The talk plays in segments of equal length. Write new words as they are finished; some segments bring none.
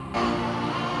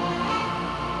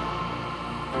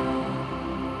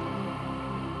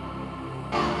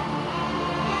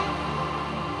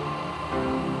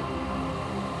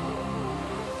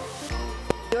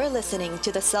You're listening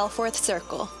to The Self-Worth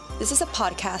Circle. This is a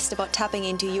podcast about tapping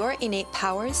into your innate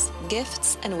powers,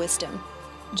 gifts, and wisdom.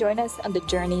 Join us on the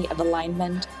journey of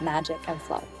alignment, magic, and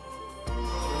flow.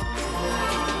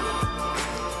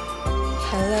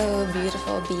 Hello,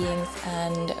 beautiful beings,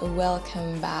 and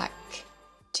welcome back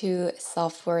to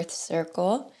Self-Worth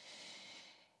Circle.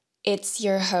 It's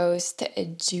your host,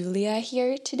 Julia,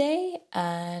 here today,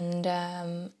 and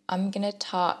I'm going to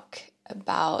talk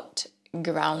about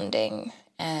grounding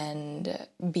and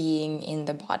being in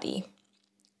the body.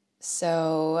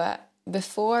 So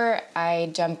before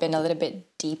I jump in a little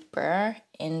bit deeper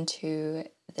into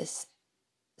this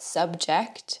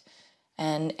subject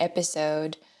and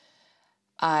episode,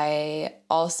 I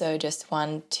also just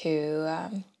want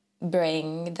to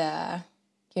bring the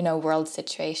world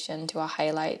situation to a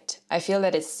highlight. I feel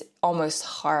that it's almost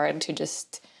hard to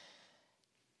just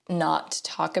not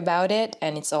talk about it,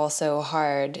 and it's also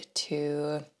hard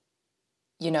to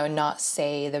not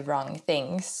say the wrong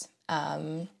things.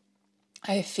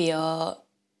 I feel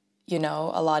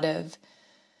a lot of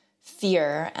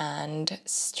fear and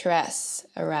stress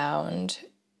around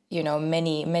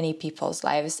many people's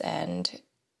lives, and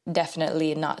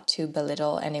definitely not to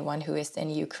belittle anyone who is in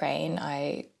Ukraine.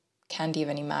 I can't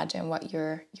even imagine what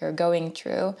you're going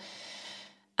through.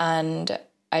 And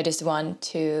I just want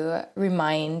to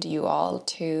remind you all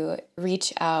to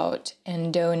reach out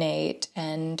and donate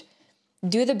and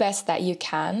do the best that you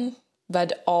can,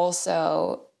 but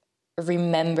also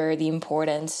remember the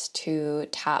importance to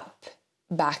tap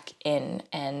back in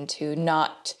and to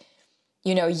not,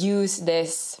 use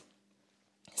this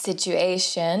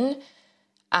situation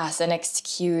as an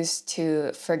excuse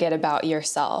to forget about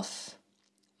yourself.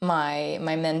 My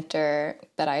mentor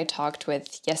that I talked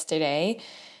with yesterday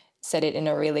said it in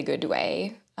a really good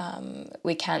way.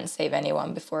 We can't save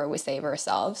anyone before we save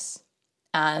ourselves.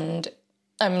 And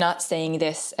I'm not saying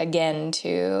this again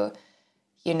to,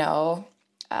 we don't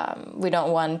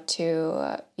want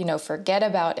to, forget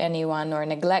about anyone or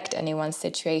neglect anyone's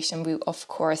situation. We, of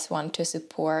course, want to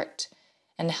support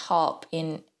and help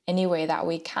in any way that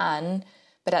we can.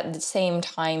 But at the same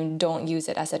time, don't use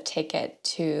it as a ticket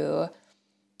to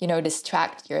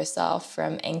distract yourself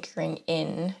from anchoring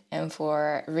in and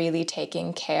for really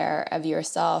taking care of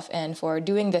yourself and for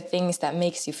doing the things that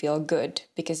makes you feel good,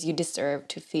 because you deserve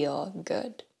to feel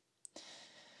good.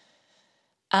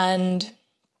 And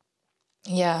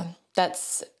yeah,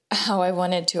 that's how I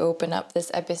wanted to open up this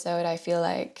episode. I feel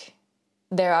like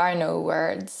there are no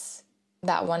words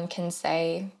that one can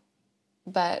say,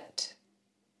 but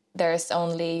there's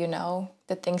only,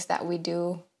 the things that we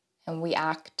do and we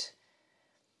act,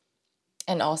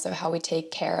 and also how we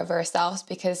take care of ourselves,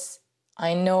 because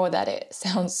I know that it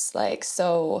sounds like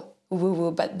so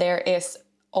woo-woo, but there is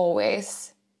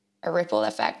always a ripple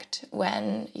effect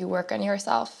when you work on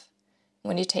yourself,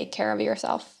 when you take care of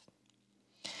yourself.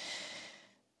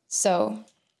 So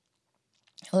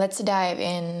let's dive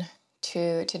in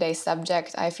to today's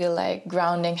subject. I feel like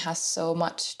grounding has so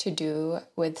much to do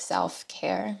with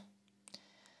self-care.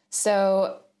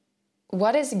 So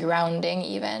what is grounding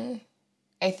even?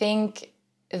 I think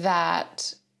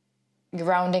that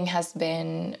grounding has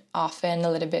been often a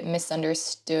little bit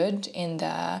misunderstood in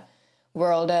the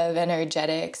world of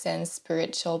energetics and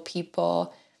spiritual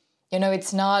people.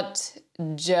 It's not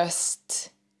just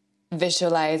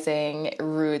visualizing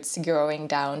roots growing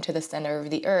down to the center of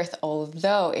the earth,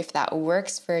 although if that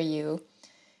works for you,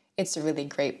 it's a really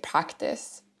great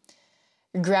practice.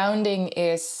 Grounding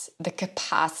is the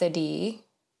capacity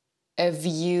of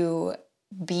you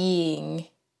being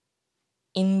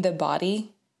in the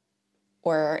body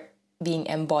or being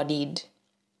embodied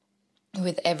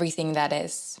with everything that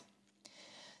is.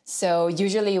 So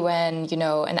usually when,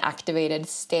 an activated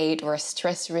state or a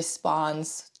stress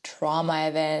response, trauma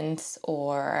events,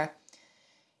 or,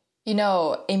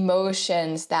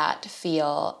 emotions that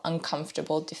feel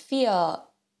uncomfortable to feel,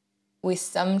 we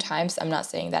sometimes, I'm not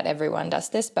saying that everyone does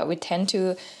this, but we tend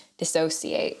to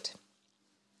dissociate.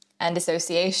 And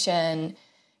dissociation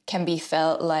can be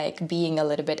felt like being a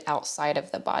little bit outside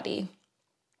of the body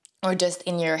or just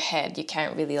in your head. You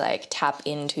can't really tap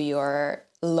into your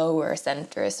lower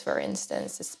centers, for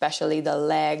instance, especially the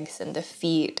legs and the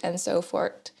feet and so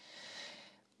forth.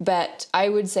 But I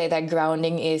would say that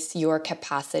grounding is your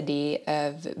capacity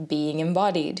of being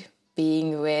embodied,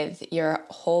 being with your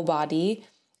whole body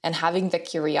and having the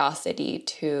curiosity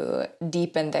to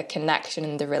deepen the connection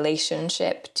and the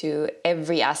relationship to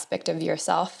every aspect of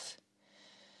yourself.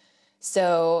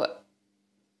 So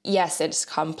yes, it's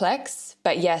complex,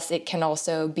 but yes, it can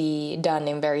also be done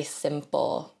in very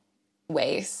simple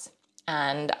ways.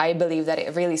 And I believe that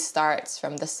it really starts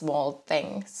from the small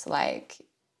things, like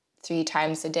 3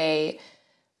 times a day,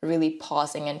 really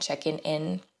pausing and checking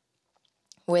in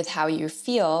with how you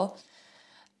feel.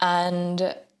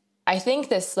 And I think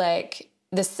this, like,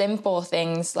 the simple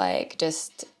things like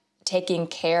just taking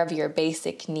care of your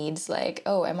basic needs, like,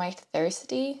 oh, am I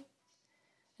thirsty?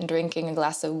 And drinking a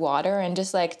glass of water, and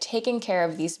just like taking care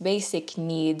of these basic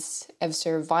needs of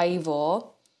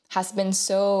survival has been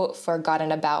so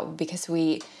forgotten about, because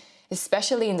we,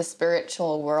 especially in the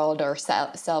spiritual world or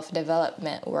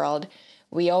self-development world,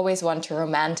 we always want to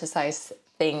romanticize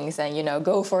things and, you know,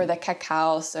 go for the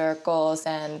cacao circles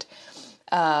and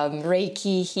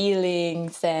Reiki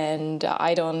healings and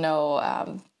I don't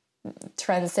know,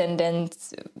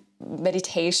 transcendence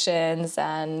meditations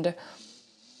and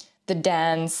the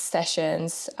dance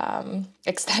sessions,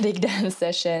 ecstatic dance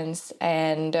sessions,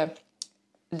 and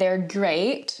they're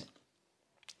great,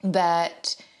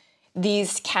 but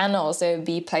these can also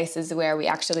be places where we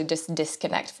actually just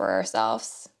disconnect from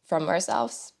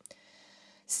ourselves.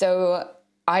 So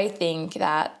I think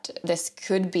that this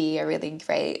could be a really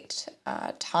great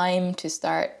time to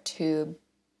start to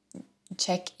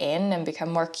check in and become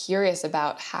more curious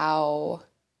about how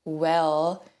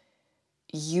well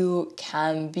you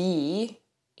can be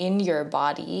in your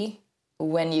body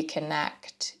when you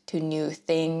connect to new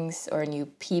things or new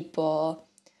people.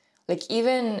 Like,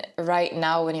 even right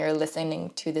now when you're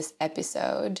listening to this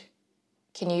episode,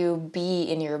 can you be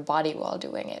in your body while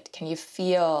doing it? Can you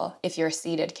feel, if you're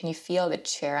seated, can you feel the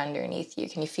chair underneath you?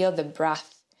 Can you feel the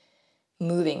breath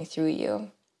moving through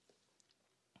you?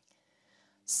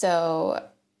 So,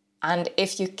 and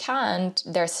if you can't,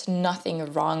 there's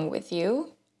nothing wrong with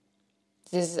you.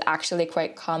 This is actually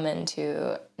quite common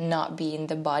to not be in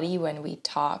the body when we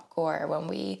talk or when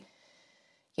we,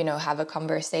 you know, have a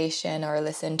conversation or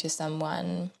listen to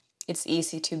someone. It's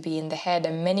easy to be in the head,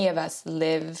 and many of us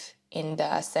live in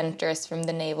the centers from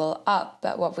the navel up.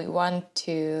 But what we want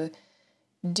to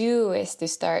do is to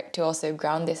start to also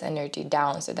ground this energy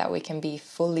down so that we can be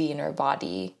fully in our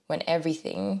body when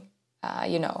everything,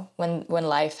 when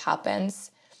life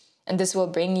happens. And this will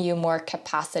bring you more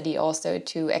capacity also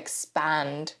to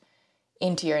expand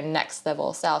into your next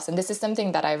level selves. And this is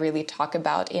something that I really talk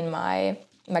about in my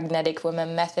Magnetic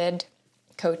Women Method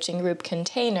coaching group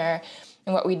container.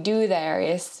 And what we do there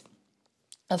is,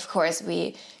 of course,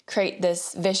 we create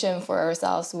this vision for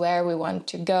ourselves where we want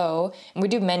to go. And we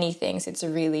do many things. It's a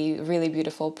really, really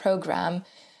beautiful program.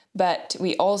 But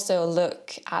we also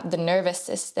look at the nervous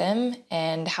system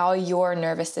and how your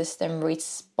nervous system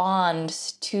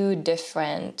responds to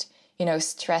different,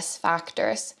 stress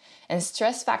factors. And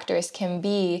stress factors can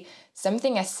be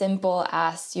something as simple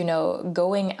as,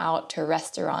 going out to a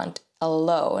restaurant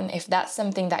alone. If that's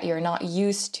something that you're not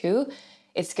used to,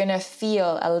 it's going to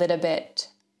feel a little bit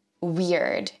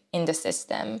weird in the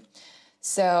system.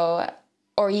 So,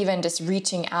 or even just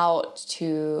reaching out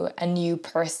to a new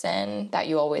person that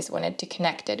you always wanted to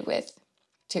connect with.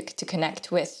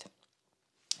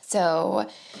 So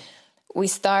we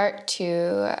start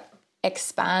to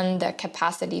expand the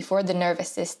capacity for the nervous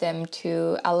system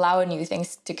to allow new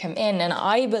things to come in. And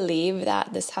I believe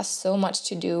that this has so much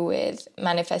to do with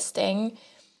manifesting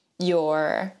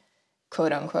your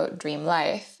quote unquote dream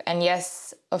life. And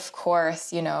yes, of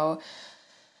course,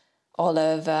 all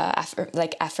of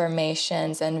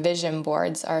affirmations and vision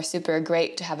boards are super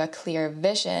great to have a clear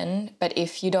vision. But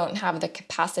if you don't have the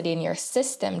capacity in your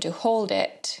system to hold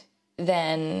it,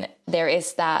 then there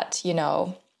is that,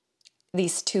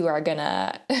 these two are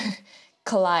gonna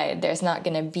collide. There's not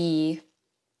gonna be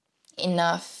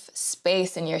enough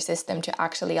space in your system to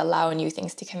actually allow new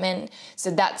things to come in.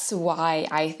 So that's why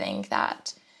I think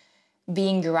that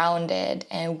being grounded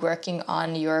and working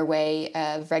on your way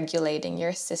of regulating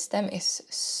your system is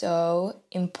so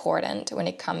important when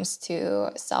it comes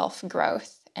to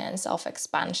self-growth and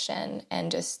self-expansion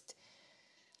and just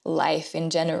life in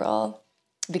general.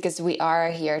 Because we are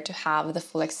here to have the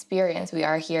full experience. We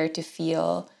are here to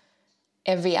feel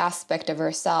every aspect of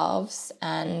ourselves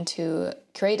and to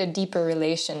create a deeper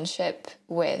relationship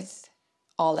with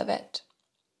all of it.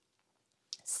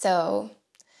 So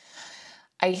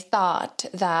I thought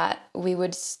that we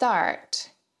would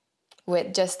start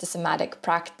with just a somatic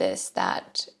practice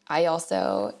that I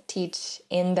also teach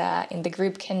in the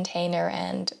group container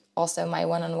and also my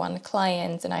one-on-one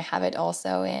clients, and I have it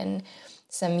also in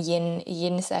some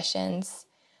yin sessions.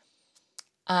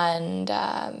 And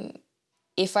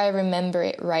if I remember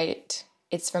it right,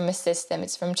 it's from a system,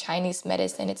 it's from Chinese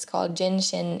medicine, it's called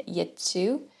Jinshin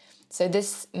Yitsu. So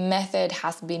this method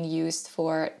has been used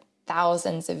for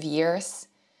thousands of years.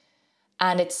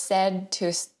 And it's said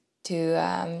to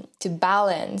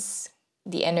balance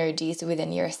the energies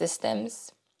within your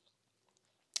systems.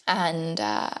 And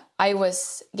I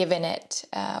was given it,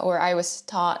 or I was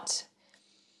taught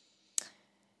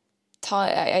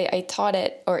I taught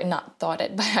it, or not taught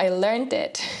it, but I learned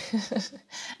it.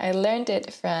 I learned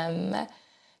it from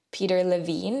Peter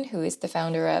Levine, who is the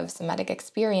founder of Somatic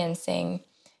Experiencing.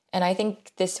 And I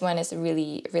think this one is a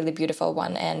really, really beautiful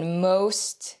one. And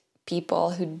most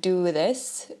people who do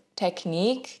this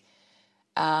technique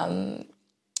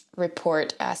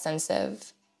report a sense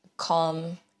of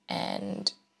calm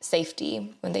and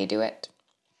safety when they do it.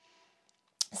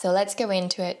 So let's go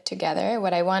into it together.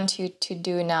 What I want you to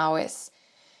do now is,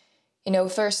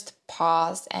 first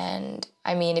pause. And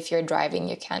I mean, if you're driving,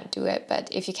 you can't do it. But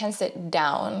if you can sit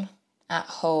down at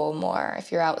home, or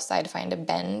if you're outside, find a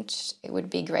bench, it would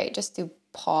be great just to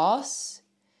pause,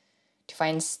 to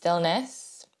find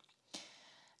stillness.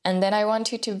 And then I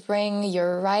want you to bring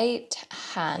your right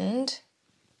hand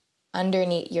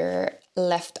underneath your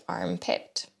left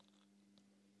armpit.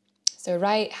 So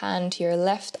right hand to your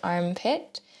left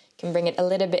armpit. You can bring it a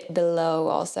little bit below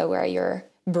also where your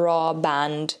bra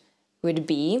band would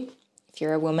be if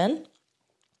you're a woman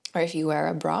or if you wear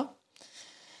a bra.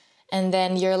 And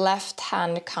then your left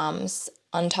hand comes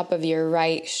on top of your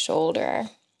right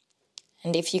shoulder.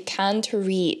 And if you can't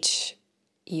reach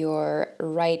your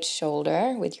right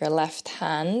shoulder with your left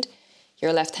hand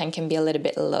can be a little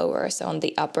bit lower. So on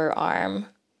the upper arm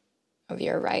of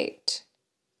your right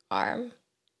arm.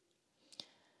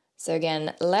 So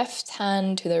again, left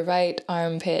hand to the right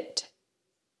armpit.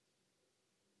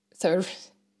 So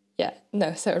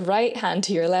right hand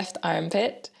to your left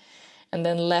armpit, and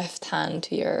then left hand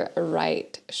to your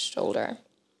right shoulder.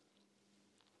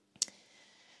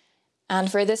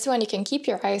 And for this one, you can keep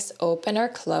your eyes open or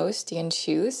closed. You can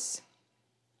choose.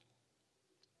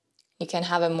 You can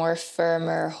have a more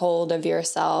firmer hold of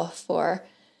yourself, or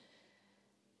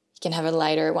you can have a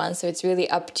lighter one. So it's really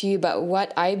up to you. But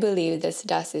what I believe this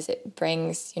does is it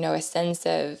brings, a sense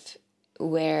of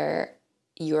where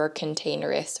your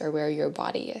container is or where your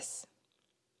body is.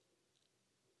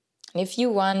 And if you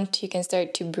want, you can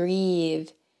start to breathe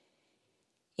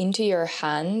into your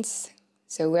hands.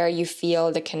 So where you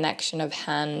feel the connection of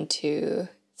hand to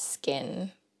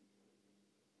skin,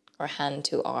 or hand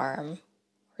to arm,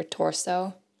 or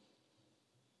torso.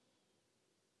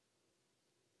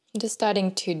 Just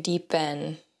starting to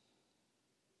deepen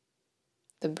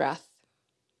the breath.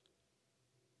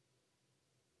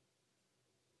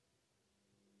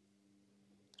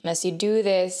 And as you do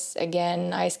this,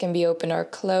 again, eyes can be open or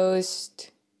closed.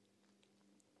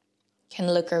 You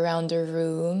can look around the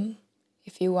room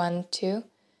if you want to.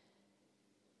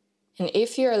 And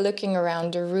if you're looking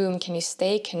around the room, can you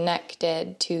stay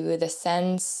connected to the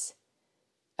sense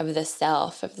of the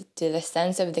self, to the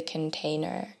sense of the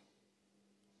container?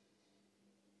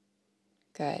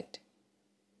 Good.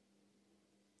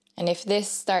 And if this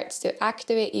starts to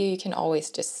activate you, you can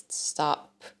always just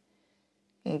stop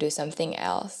and do something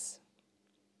else.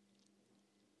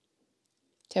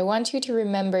 So I want you to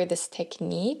remember this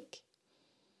technique.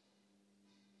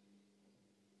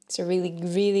 It's a really,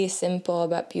 really simple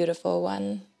but beautiful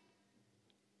one.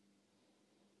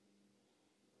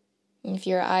 And if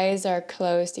your eyes are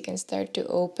closed, you can start to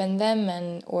open them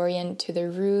and orient to the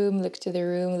room, look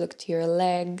to your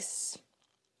legs.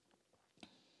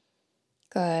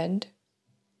 Good.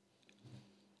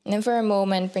 And then for a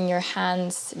moment, bring your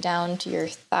hands down to your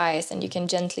thighs, and you can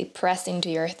gently press into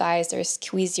your thighs or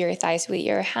squeeze your thighs with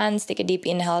your hands. Take a deep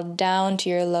inhale down to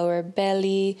your lower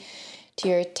belly, to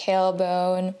your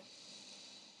tailbone,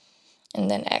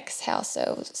 and then exhale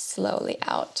so slowly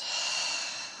out.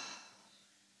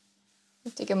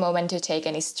 Take a moment to take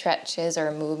any stretches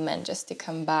or movement just to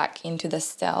come back into the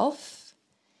self,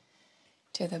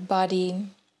 to the body.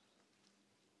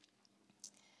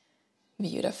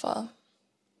 Beautiful.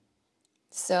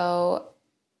 So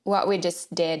what we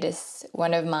just did is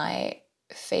one of my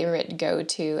favorite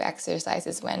go-to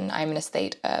exercises when I'm in a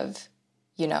state of,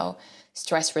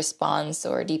 stress response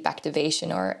or deep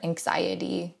activation or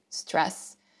anxiety,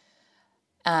 stress.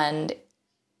 And,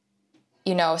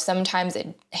 sometimes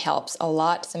it helps a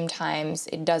lot, sometimes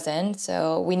it doesn't.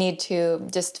 So we need to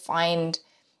just find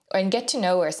and get to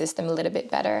know our system a little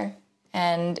bit better.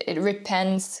 And it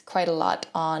depends quite a lot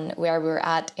on where we're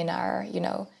at in our,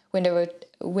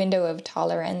 window of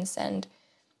tolerance. And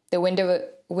the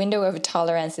window of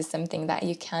tolerance is something that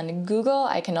you can Google.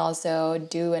 I can also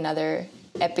do another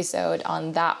episode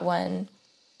on that one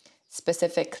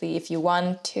specifically if you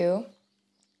want to.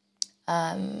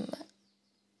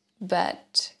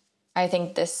 But I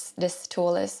think this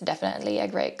tool is definitely a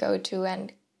great go-to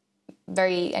and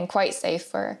quite safe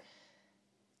for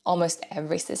almost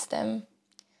every system.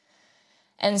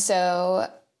 And so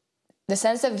the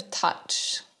sense of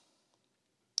touch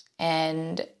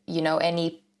and,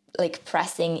 any like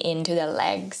pressing into the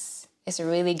legs is a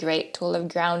really great tool of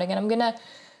grounding. And I'm going to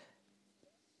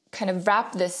kind of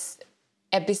wrap this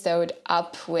episode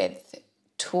up with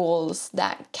tools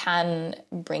that can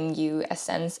bring you a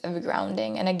sense of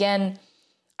grounding. And again,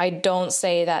 I don't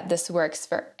say that this works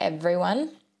for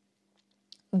everyone,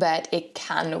 but it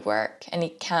can work and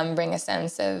it can bring a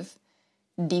sense of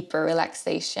deeper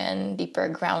relaxation, deeper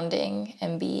grounding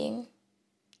and being.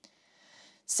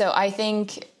 So I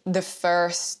think the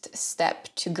first step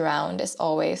to ground is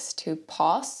always to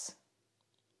pause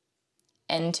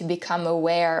and to become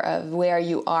aware of where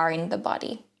you are in the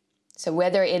body. So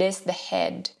whether it is the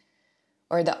head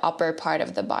or the upper part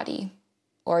of the body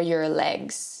or your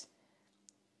legs,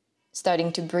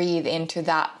 starting to breathe into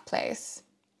that place.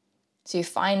 So you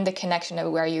find the connection of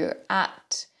where you're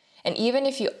at. And even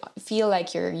if you feel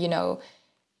like you're,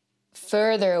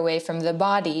 further away from the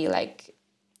body, like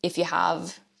if you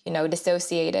have,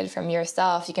 dissociated from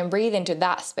yourself, you can breathe into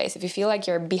that space. If you feel like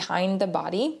you're behind the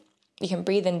body, you can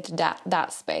breathe into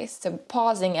that space. So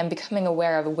pausing and becoming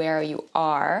aware of where you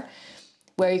are,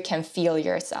 where you can feel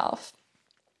yourself.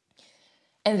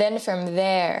 And then from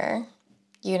there,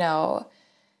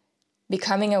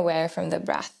 becoming aware from the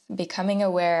breath, becoming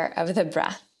aware of the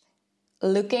breath,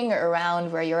 looking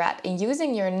around where you're at and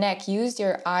using your neck, use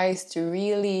your eyes to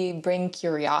really bring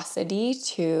curiosity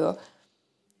to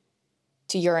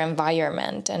your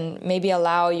environment and maybe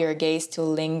allow your gaze to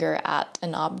linger at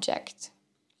an object.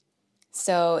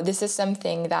 So this is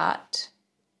something that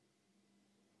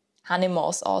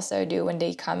animals also do when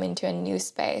they come into a new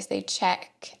space. They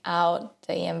check out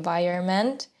the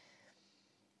environment.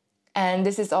 And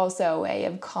this is also a way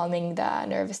of calming the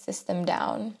nervous system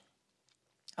down.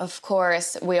 Of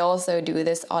course, we also do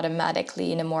this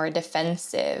automatically in a more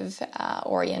defensive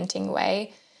orienting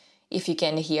way. If you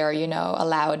can hear, a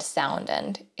loud sound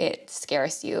and it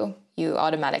scares you, you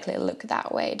automatically look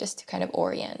that way just to kind of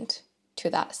orient to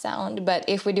that sound. But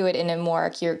if we do it in a more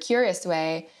curious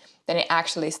way, then it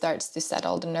actually starts to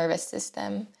settle the nervous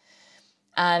system.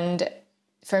 And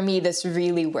for me, this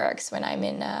really works when I'm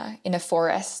in a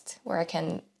forest where I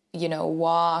can,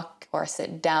 walk or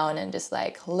sit down and just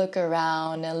like look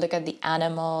around and look at the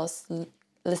animals,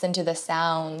 listen to the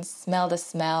sounds, smell the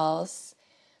smells,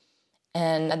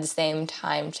 and at the same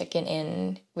time checking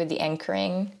in with the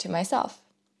anchoring to myself.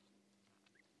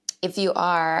 If you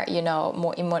are,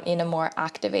 more in a more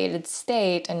activated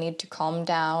state and need to calm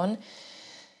down,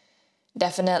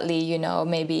 definitely,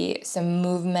 maybe some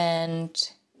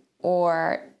movement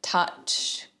or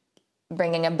touch,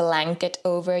 bringing a blanket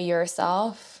over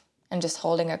yourself and just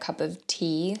holding a cup of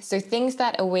tea. So things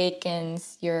that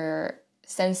awakens your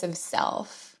sense of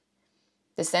self,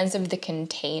 the sense of the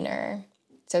container.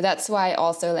 So that's why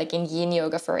also like in yin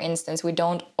yoga, for instance, we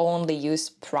don't only use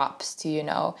props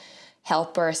to,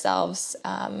 help ourselves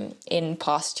in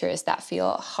postures that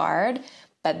feel hard,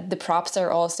 but the props are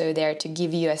also there to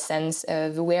give you a sense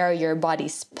of where your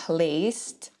body's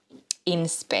placed in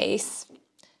space.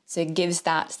 So it gives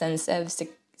that sense of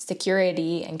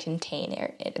security and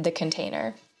the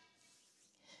container.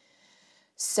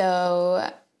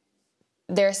 So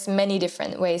there's many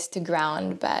different ways to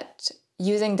ground, but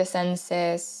using the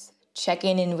senses,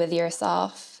 checking in with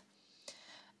yourself,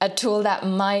 a tool that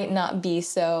might not be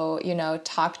so,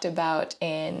 talked about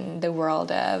in the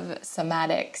world of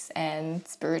somatics and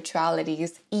spirituality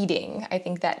is eating. I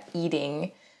think that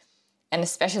eating, and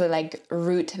especially like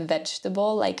root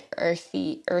vegetable, like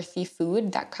earthy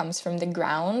food that comes from the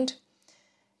ground,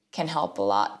 can help a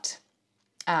lot.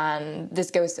 And this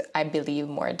goes, I believe,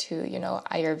 more to,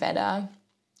 Ayurveda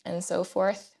and so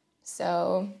forth.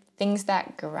 So things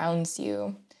that grounds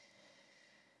you.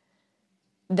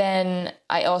 Then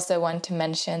I also want to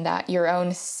mention that your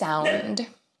own sound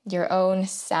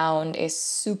is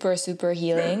super, super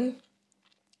healing.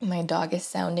 My dog is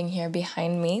sounding here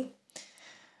behind me.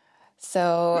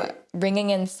 So bringing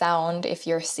in sound if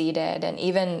you're seated, and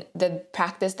even the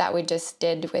practice that we just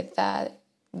did with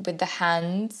the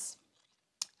hands,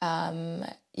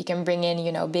 you can bring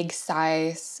in, big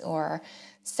sighs or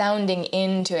sounding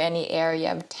into any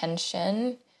area of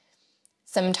tension.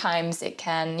 Sometimes it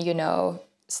can,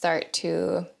 start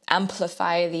to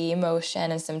amplify the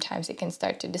emotion, and sometimes it can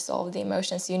start to dissolve the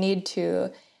emotion. So you need to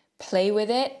play with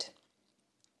it.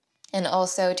 And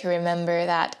also to remember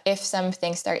that if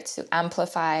something starts to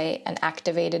amplify an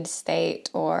activated state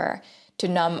or to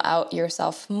numb out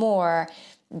yourself more,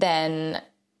 then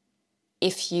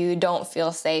if you don't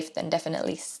feel safe, then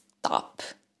definitely stop.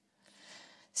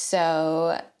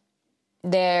 So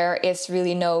there is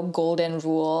really no golden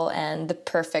rule and the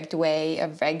perfect way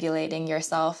of regulating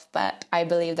yourself, but I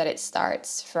believe that it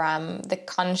starts from the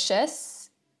conscious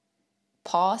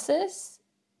pauses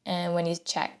and when you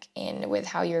check in with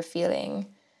how you're feeling.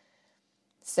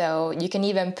 So you can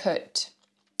even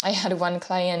I had one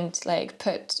client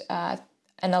put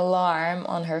an alarm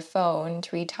on her phone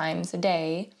 3 times a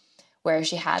day where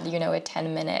she had, a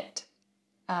 10-minute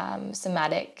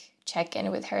somatic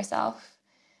check-in with herself.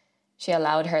 She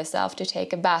allowed herself to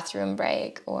take a bathroom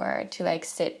break or to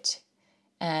sit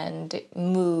and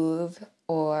move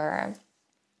or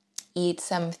eat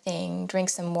something, drink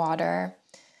some water.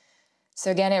 So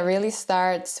again, it really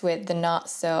starts with the not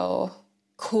so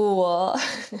cool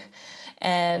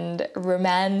and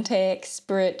romantic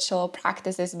spiritual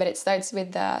practices, but it starts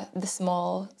with the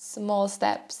small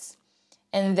steps.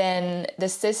 And then the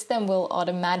system will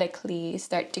automatically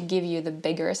start to give you the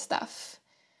bigger stuff.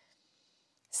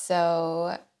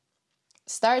 So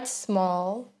start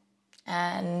small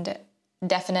and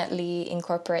definitely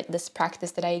incorporate this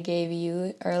practice that I gave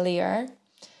you earlier.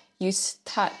 Use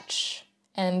touch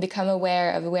and become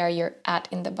aware of where you're at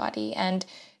in the body. And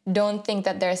don't think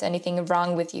that there's anything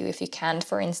wrong with you if you can't,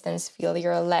 for instance, feel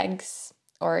your legs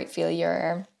or feel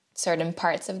your certain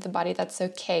parts of the body. That's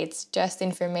okay. It's just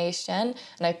information.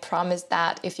 And I promise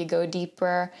that if you go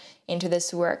deeper into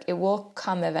this work, it will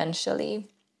come eventually.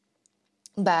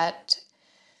 But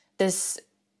this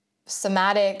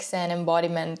somatics and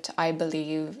embodiment, I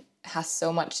believe, has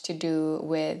so much to do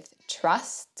with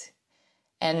trust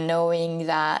and knowing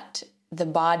that the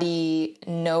body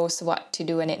knows what to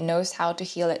do and it knows how to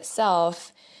heal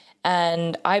itself.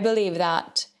 And I believe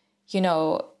that,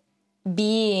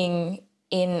 being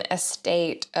in a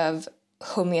state of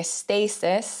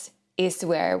homeostasis is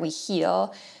where we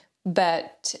heal,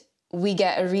 but we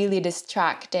get really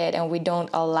distracted and we don't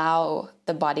allow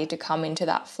the body to come into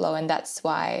that flow. And that's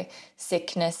why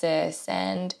sicknesses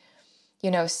and,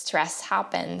 stress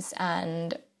happens.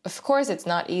 And of course, it's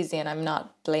not easy, and I'm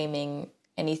not blaming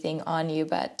anything on you,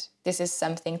 but this is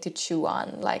something to chew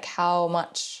on. How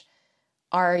much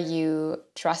are you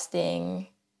trusting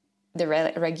the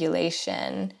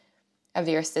regulation of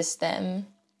your system,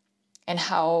 and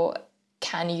how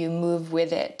can you move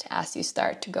with it as you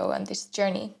start to go on this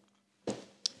journey?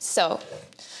 So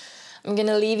I'm going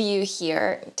to leave you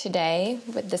here today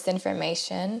with this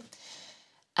information.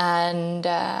 And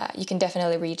you can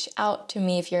definitely reach out to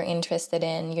me if you're interested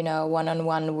in,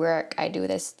 one-on-one work. I do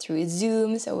this through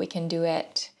Zoom, so we can do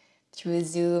it through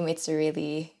Zoom. It's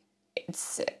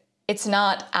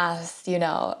not as,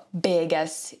 big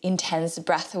as intense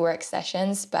breath work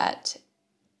sessions, but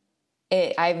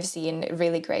I've seen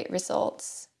really great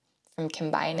results from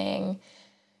combining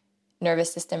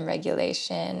nervous system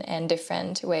regulation and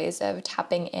different ways of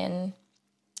tapping in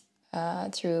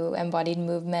through embodied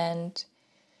movement,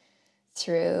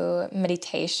 through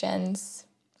meditations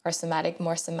or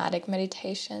more somatic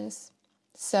meditations.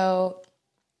 So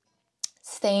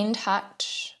stay in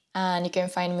touch, and you can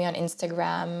find me on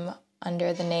Instagram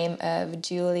under the name of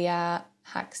Julia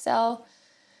Haxel.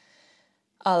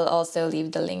 I'll also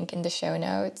leave the link in the show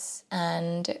notes.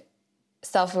 And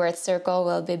Self-Worth Circle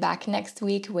will be back next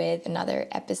week with another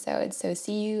episode. So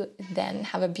see you then.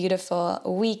 Have a beautiful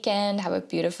weekend. Have a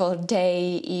beautiful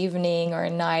day, evening, or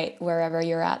night, wherever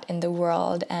you're at in the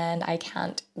world. And I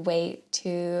can't wait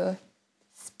to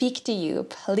speak to you.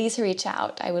 Please reach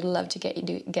out. I would love to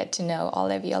get to know all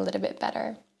of you a little bit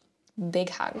better. Big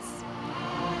hugs.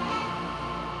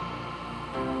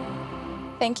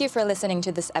 Thank you for listening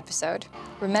to this episode.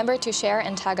 Remember to share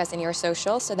and tag us in your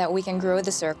socials so that we can grow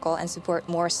the circle and support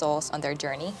more souls on their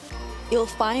journey. You'll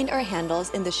find our handles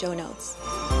in the show notes.